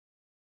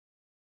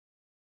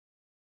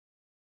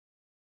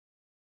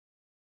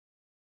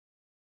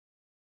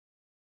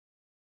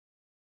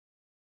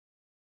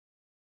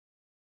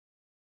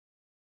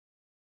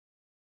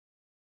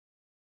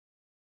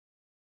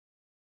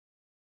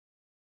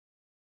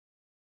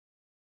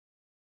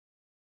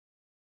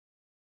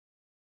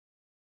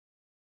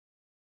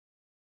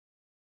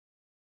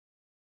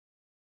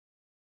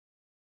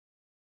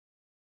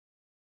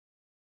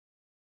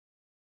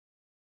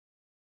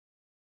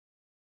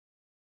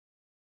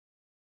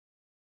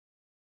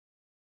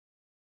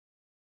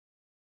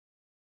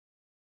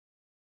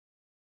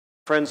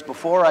Friends,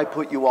 before I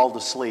put you all to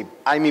sleep,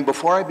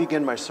 before I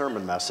begin my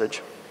sermon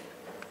message,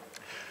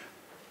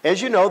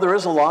 as you know, there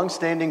is a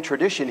long-standing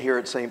tradition here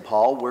at St.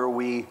 Paul where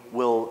we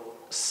will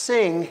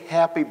sing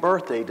happy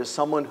birthday to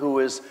someone who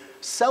is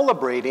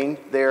celebrating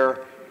their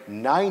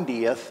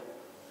 90th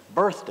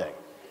birthday.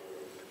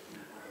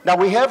 Now,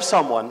 we have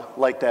someone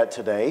like that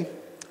today.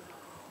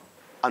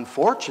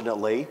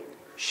 Unfortunately,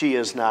 she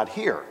is not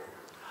here.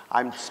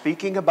 I'm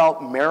speaking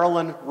about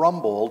Marilyn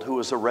Rumbold, who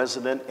is a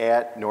resident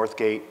at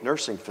Northgate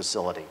Nursing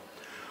Facility.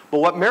 But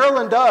what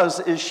Marilyn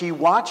does is she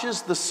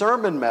watches the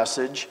sermon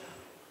message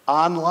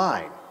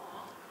online.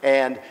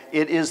 And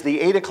it is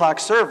the 8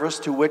 o'clock service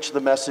to which the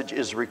message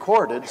is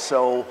recorded.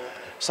 So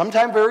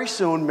sometime very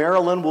soon,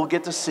 Marilyn will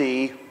get to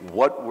see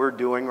what we're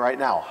doing right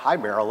now. Hi,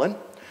 Marilyn.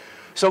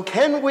 So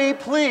can we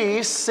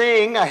please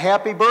sing a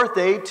happy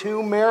birthday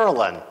to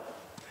Marilyn?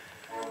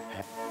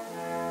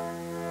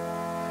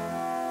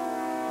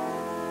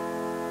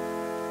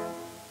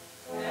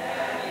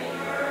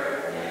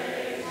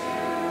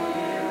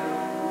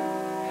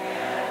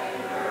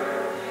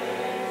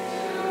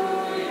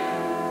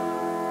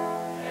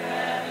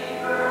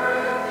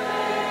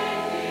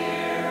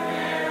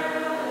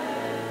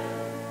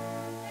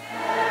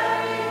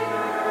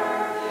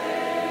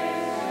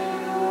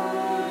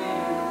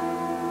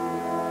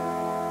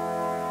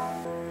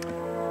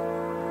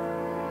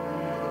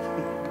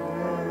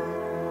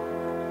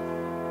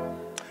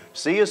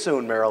 See you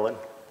soon, Marilyn.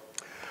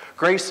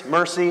 Grace,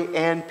 mercy,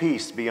 and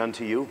peace be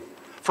unto you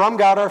from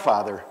God our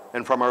Father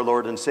and from our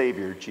Lord and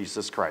Savior,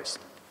 Jesus Christ.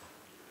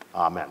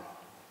 Amen.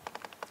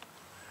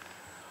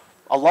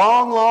 A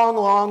long, long,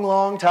 long,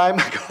 long time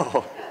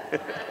ago,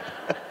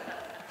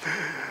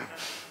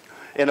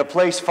 in a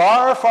place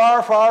far,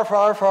 far, far,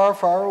 far, far,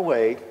 far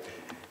away,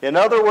 in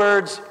other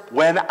words,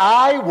 when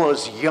I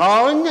was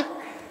young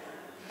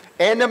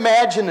and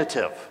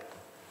imaginative,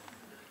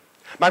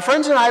 my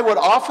friends and I would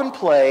often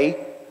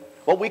play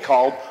what we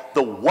called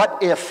the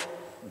what if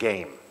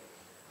game.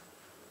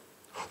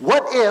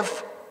 What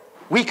if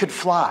we could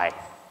fly?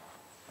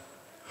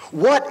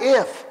 What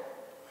if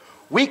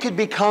we could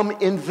become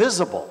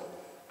invisible?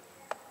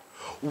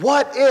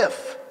 What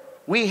if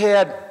we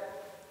had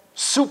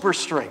super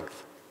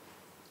strength?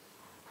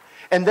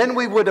 And then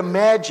we would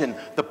imagine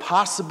the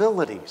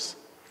possibilities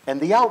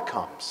and the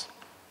outcomes.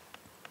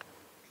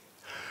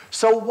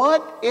 So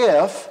what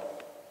if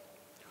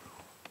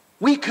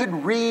we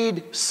could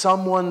read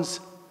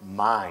someone's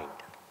mind?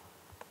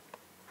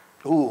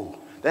 Ooh,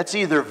 that's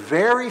either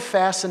very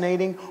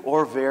fascinating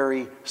or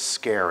very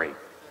scary.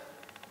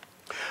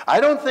 I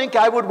don't think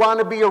I would want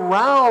to be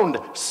around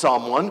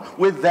someone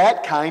with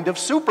that kind of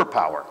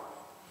superpower.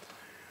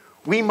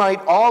 We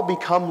might all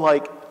become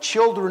like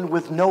children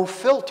with no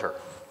filter.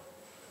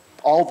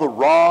 All the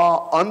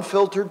raw,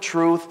 unfiltered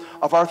truth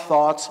of our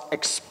thoughts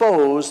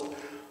exposed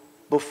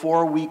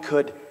before we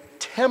could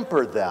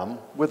temper them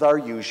with our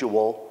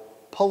usual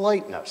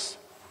politeness.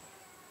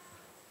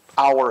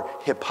 Our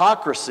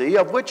hypocrisy,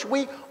 of which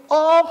we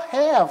all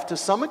have to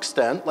some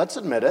extent, let's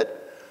admit it,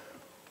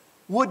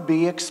 would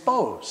be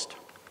exposed.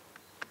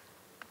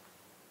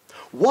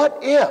 What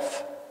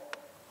if,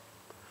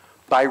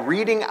 by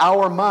reading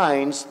our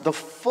minds, the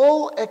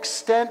full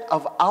extent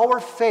of our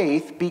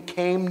faith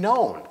became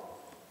known?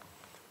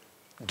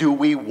 Do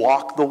we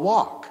walk the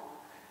walk?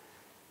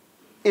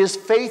 Is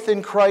faith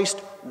in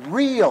Christ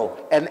real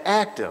and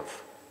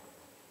active?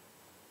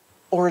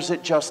 Or is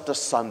it just a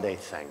Sunday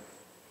thing?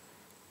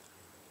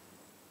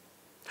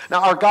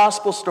 Now, our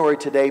gospel story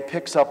today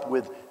picks up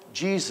with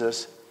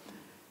Jesus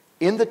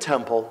in the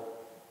temple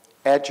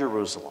at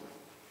Jerusalem.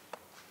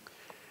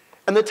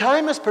 And the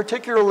time is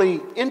particularly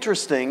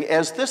interesting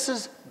as this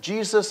is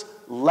Jesus'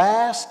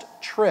 last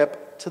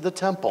trip to the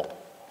temple,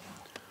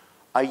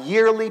 a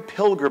yearly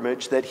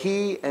pilgrimage that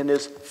he and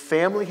his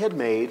family had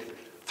made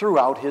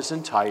throughout his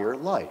entire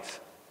life.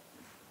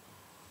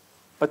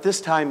 But this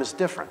time is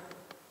different.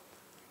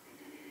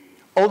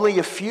 Only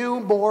a few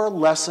more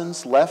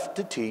lessons left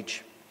to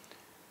teach,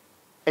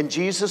 and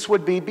Jesus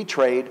would be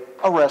betrayed,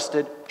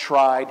 arrested,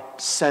 tried,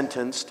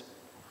 sentenced,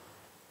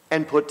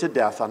 and put to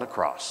death on a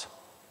cross.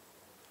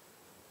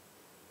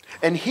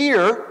 And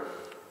here,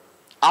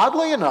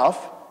 oddly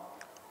enough,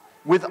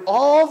 with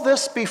all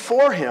this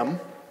before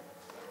him,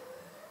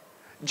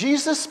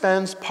 Jesus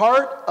spends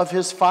part of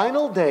his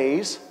final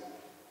days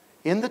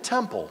in the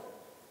temple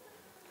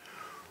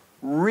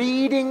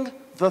reading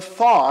the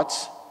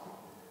thoughts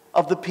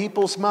of the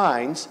people's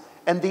minds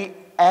and the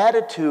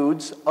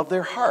attitudes of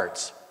their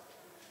hearts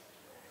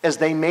as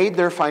they made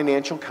their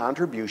financial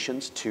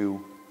contributions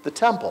to the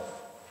temple.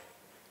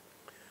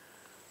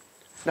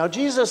 Now,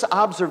 Jesus'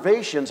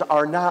 observations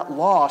are not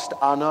lost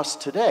on us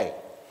today.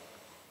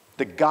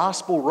 The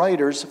gospel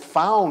writers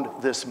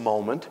found this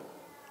moment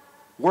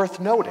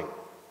worth noting.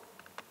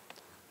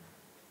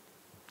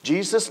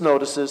 Jesus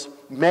notices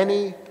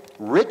many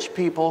rich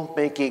people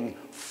making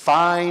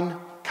fine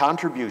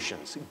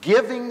contributions,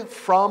 giving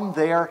from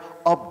their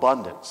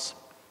abundance.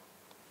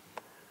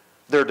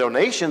 Their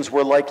donations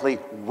were likely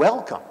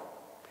welcome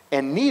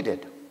and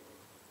needed.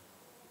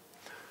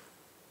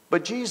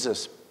 But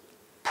Jesus,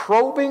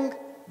 probing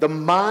the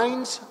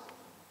minds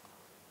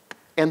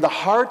and the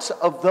hearts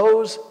of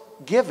those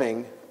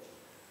giving,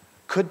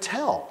 could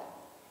tell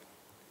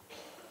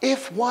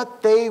if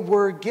what they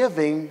were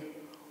giving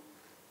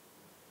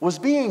was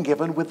being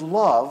given with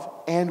love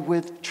and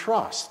with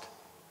trust.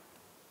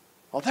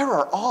 Well, there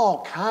are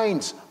all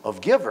kinds of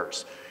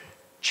givers.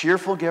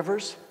 Cheerful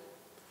givers,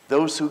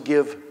 those who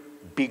give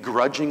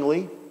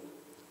begrudgingly,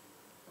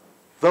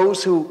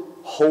 those who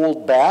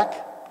hold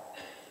back,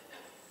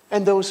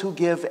 and those who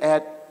give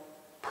at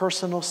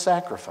personal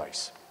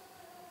sacrifice.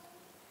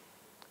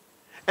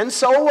 And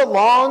so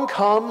along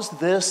comes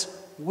this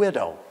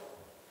widow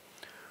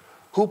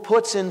who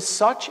puts in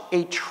such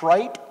a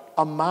trite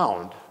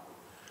amount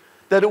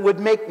that it would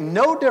make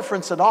no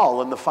difference at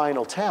all in the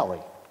final tally.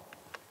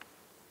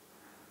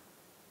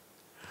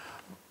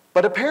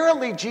 But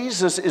apparently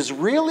Jesus is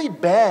really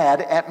bad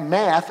at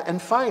math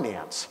and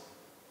finance.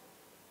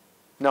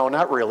 No,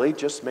 not really,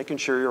 just making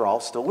sure you're all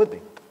still with me.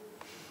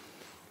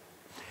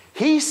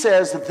 He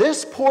says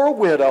this poor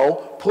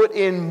widow put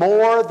in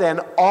more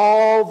than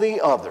all the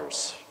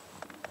others.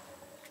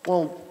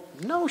 Well,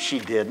 no, she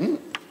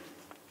didn't.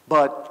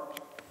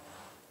 But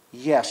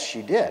yes,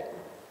 she did.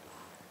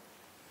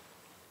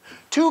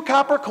 2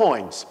 copper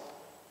coins,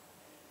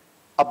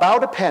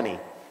 about a penny.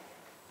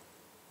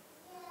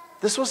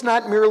 This was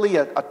not merely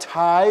a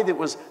tithe, it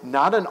was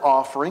not an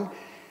offering,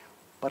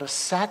 but a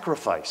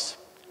sacrifice.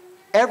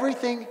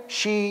 Everything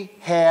she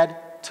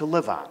had to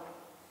live on.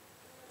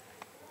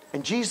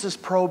 And Jesus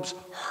probes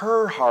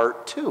her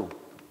heart too,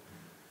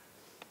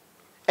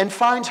 and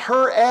finds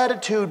her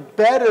attitude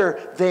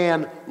better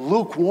than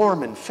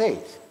lukewarm in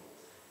faith.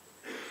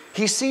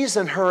 He sees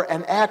in her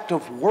an act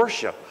of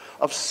worship,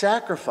 of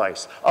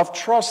sacrifice, of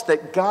trust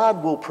that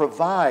God will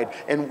provide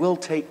and will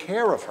take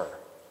care of her.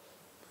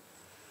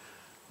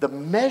 The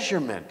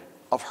measurement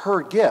of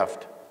her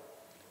gift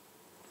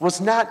was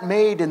not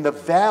made in the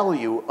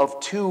value of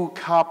 2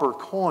 copper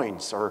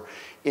coins, or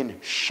in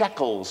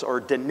shekels, or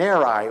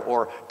denarii,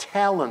 or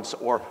talents,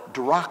 or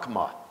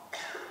drachma,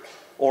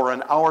 or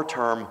in our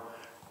term,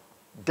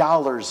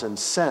 dollars and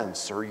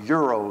cents, or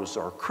euros,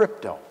 or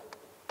crypto.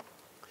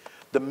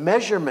 The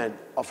measurement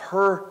of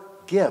her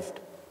gift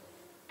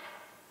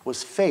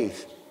was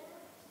faith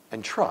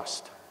and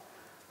trust.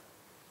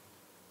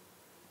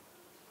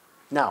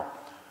 Now,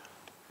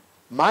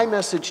 my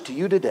message to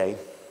you today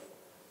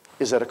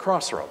is at a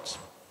crossroads.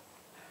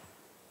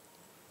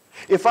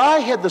 If I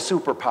had the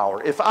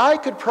superpower, if I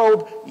could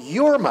probe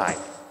your mind,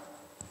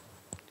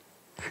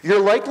 you're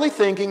likely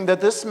thinking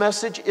that this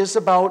message is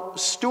about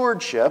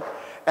stewardship,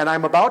 and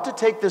I'm about to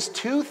take this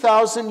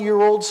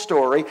 2,000-year-old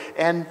story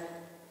and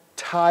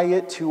tie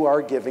it to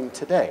our giving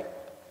today.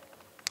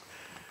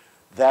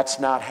 That's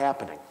not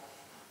happening.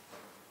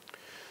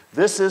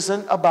 This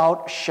isn't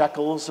about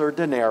shekels or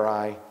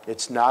denarii.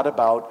 It's not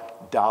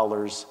about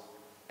dollars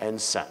and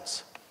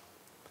cents.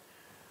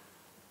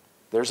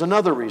 There's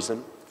another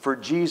reason for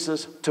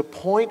Jesus to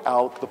point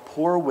out the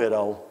poor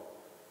widow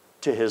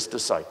to his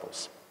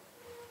disciples.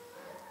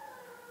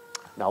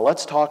 Now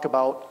let's talk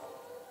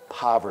about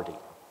poverty,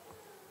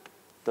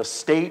 the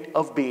state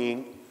of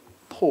being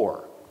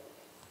poor,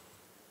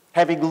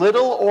 having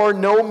little or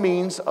no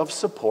means of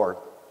support,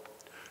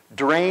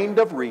 drained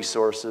of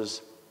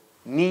resources,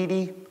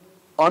 needy,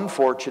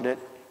 unfortunate,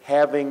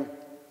 having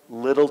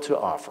little to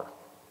offer.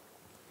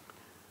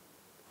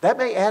 That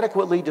may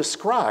adequately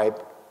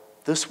describe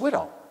this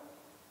widow.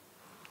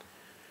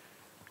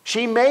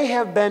 She may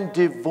have been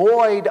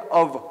devoid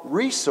of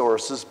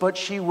resources, but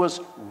she was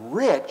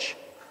rich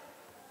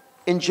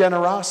in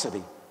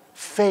generosity,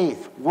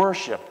 faith,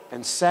 worship,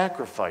 and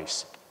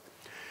sacrifice.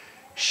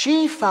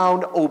 She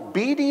found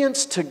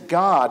obedience to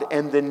God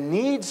and the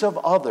needs of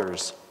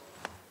others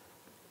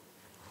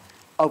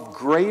of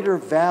greater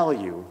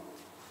value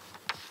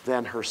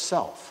than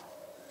herself.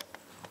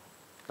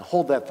 Now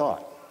hold that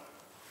thought.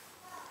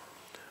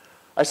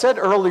 I said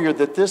earlier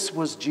that this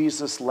was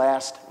Jesus'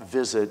 last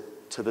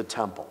visit to the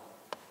temple.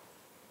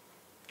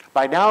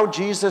 By now,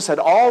 Jesus had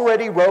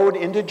already rode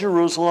into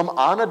Jerusalem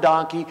on a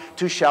donkey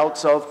to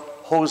shouts of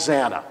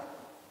Hosanna.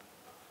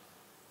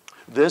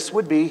 This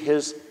would be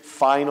his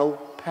final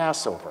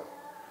Passover.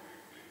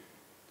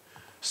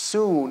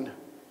 Soon,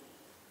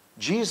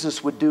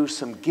 Jesus would do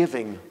some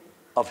giving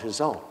of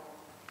his own.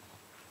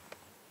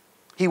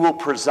 He will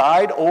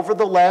preside over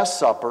the Last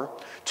Supper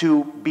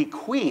to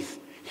bequeath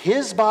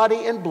his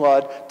body and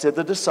blood to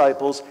the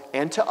disciples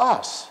and to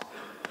us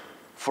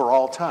for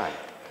all time.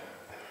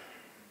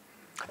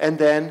 And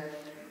then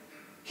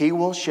he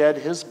will shed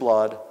his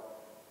blood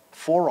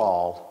for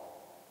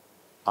all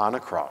on a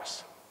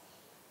cross.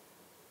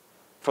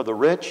 For the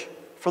rich,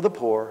 for the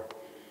poor,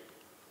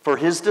 for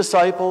his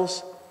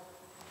disciples,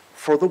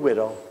 for the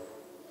widow,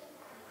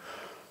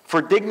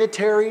 for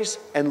dignitaries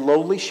and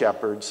lowly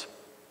shepherds,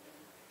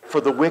 for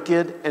the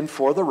wicked and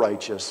for the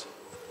righteous,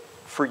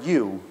 for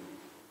you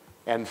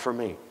and for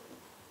me.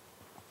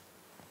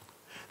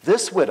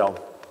 This widow,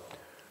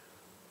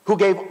 who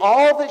gave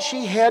all that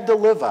she had to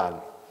live on,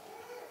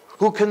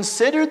 who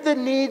considered the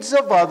needs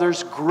of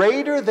others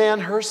greater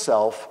than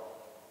herself,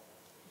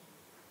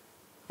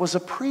 was a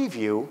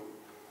preview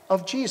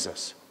of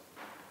Jesus,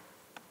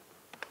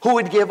 who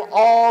would give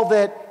all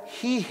that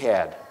he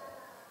had,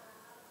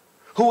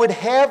 who would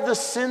have the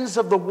sins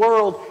of the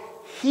world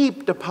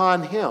heaped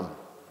upon him,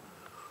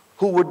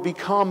 who would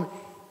become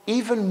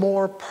even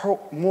more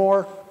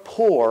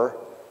poor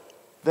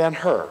than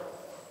her.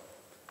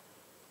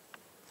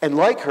 And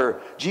like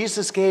her,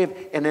 Jesus gave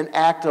in an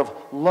act of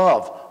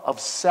love, of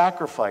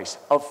sacrifice,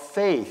 of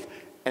faith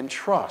and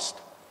trust,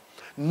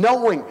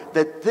 knowing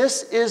that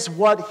this is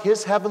what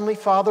his heavenly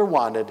Father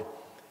wanted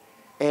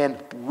and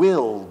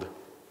willed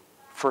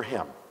for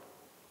him.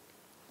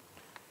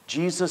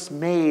 Jesus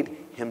made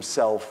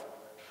himself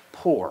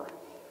poor.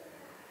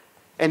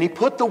 And he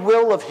put the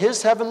will of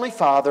his heavenly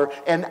Father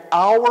and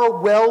our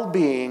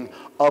well-being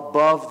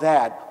above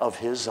that of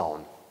his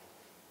own.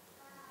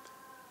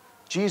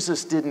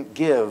 Jesus didn't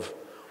give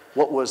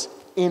what was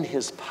in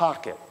his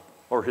pocket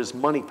or his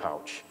money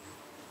pouch,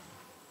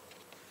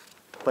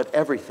 but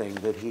everything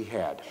that he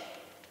had.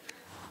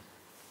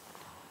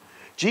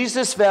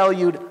 Jesus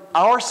valued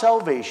our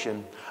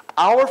salvation,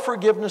 our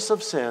forgiveness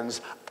of sins,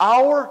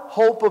 our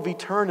hope of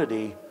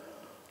eternity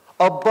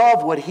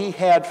above what he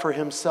had for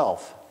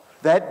himself,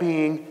 that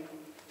being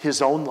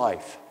his own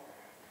life.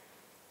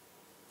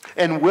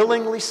 And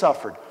willingly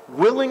suffered,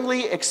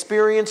 willingly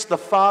experienced the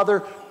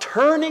Father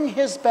turning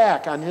his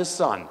back on his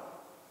Son.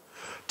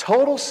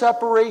 Total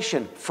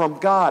separation from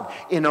God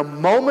in a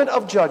moment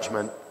of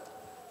judgment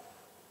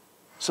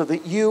so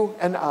that you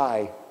and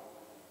I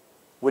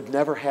would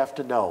never have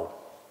to know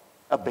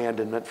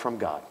abandonment from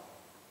God.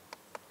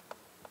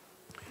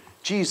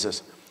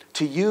 Jesus,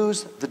 to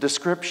use the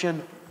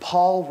description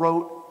Paul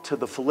wrote to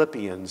the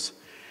Philippians,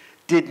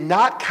 did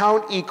not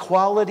count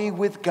equality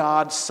with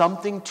God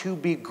something to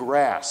be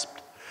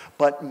grasped,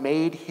 but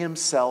made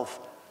himself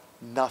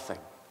nothing,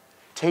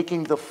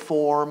 taking the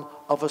form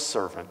of a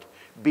servant,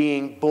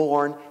 being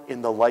born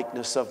in the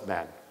likeness of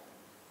men.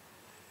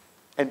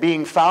 And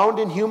being found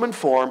in human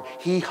form,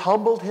 he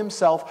humbled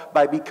himself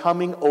by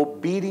becoming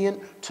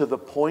obedient to the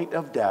point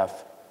of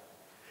death,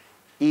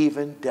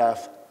 even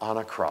death on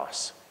a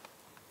cross.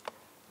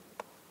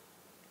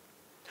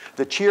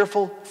 The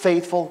cheerful,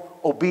 faithful,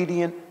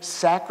 obedient,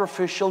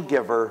 sacrificial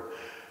giver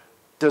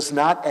does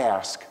not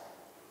ask,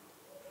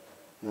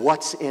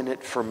 "What's in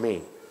it for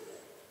me?"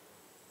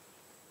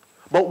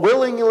 but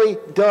willingly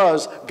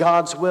does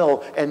God's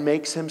will and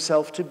makes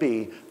himself to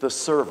be the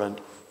servant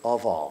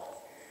of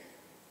all.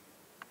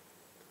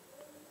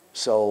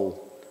 So,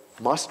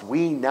 must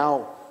we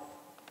now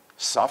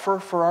suffer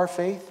for our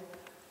faith?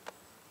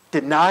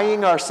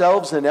 Denying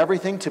ourselves and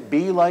everything to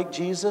be like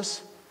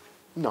Jesus?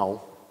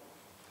 No.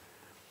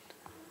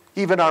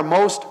 Even our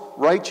most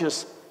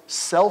righteous,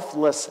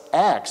 selfless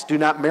acts do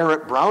not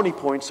merit brownie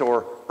points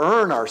or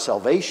earn our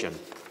salvation.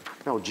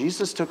 No,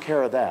 Jesus took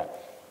care of that.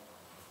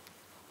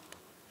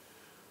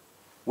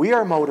 We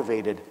are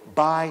motivated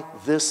by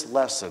this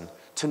lesson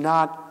to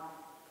not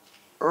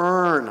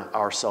earn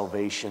our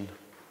salvation,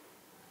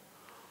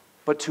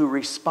 but to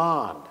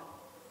respond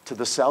to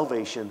the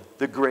salvation,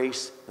 the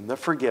grace, and the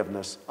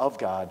forgiveness of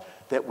God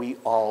that we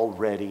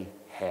already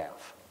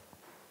have.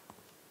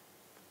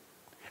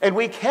 And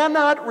we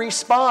cannot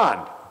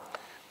respond.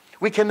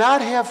 We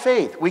cannot have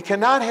faith. We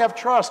cannot have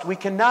trust. We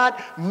cannot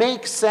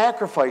make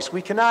sacrifice.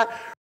 We cannot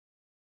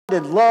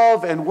and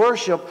love and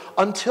worship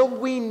until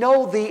we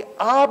know the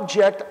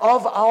object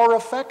of our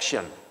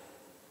affection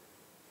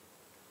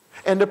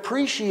and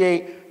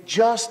appreciate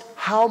just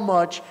how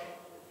much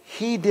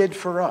he did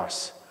for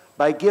us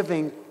by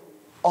giving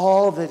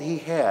all that he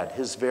had,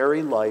 his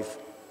very life,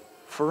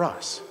 for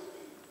us.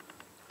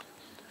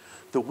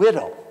 The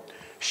widow,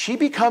 she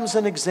becomes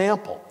an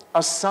example,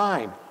 a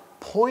sign,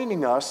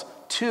 pointing us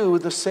to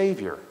the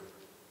Savior,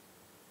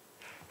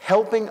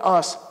 helping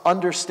us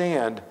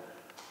understand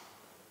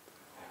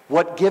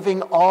what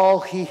giving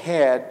all he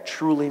had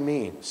truly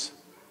means,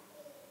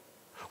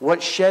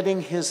 what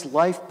shedding his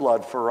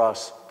lifeblood for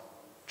us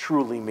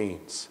truly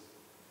means,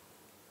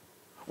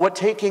 what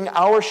taking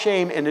our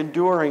shame and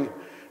enduring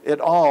it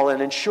all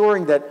and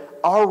ensuring that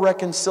our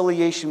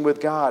reconciliation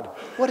with God,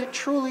 what it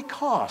truly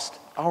cost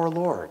our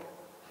Lord.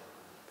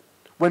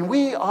 When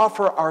we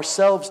offer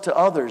ourselves to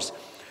others,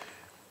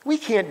 we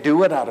can't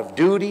do it out of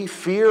duty,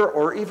 fear,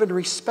 or even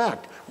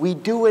respect. We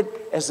do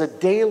it as a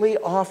daily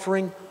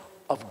offering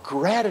of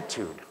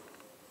gratitude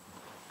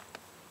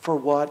for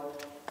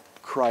what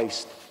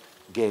Christ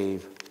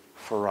gave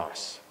for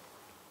us.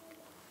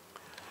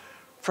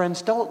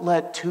 Friends, don't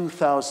let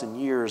 2,000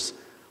 years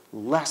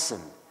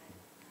lessen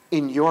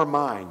in your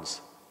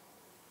minds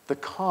the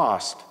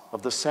cost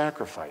of the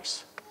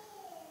sacrifice,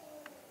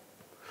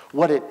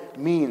 what it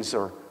means,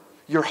 or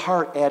your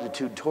heart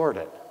attitude toward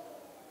it.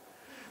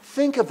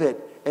 Think of it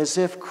as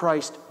if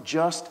Christ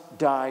just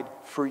died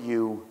for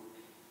you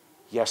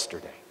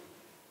yesterday.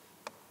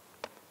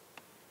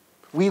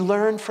 We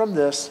learn from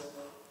this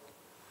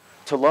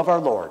to love our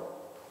Lord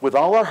with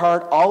all our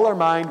heart, all our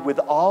mind, with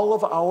all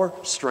of our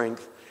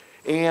strength,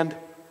 and,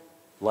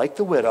 like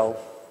the widow,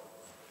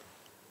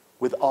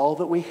 with all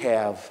that we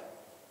have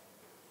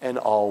and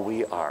all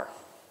we are.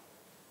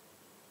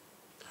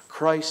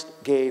 Christ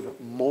gave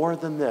more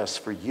than this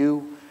for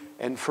you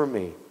and for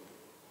me.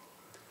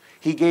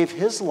 He gave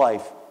his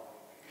life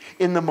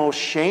in the most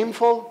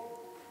shameful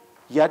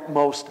yet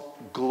most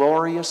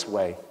glorious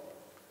way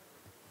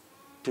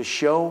to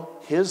show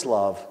his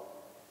love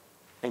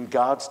and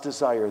God's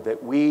desire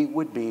that we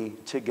would be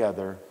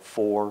together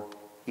for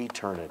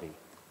eternity.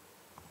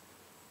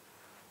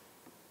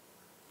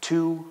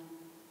 2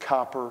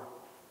 copper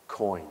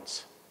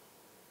coins.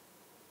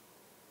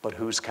 But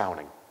who's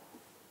counting?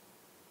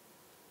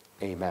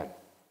 Amen.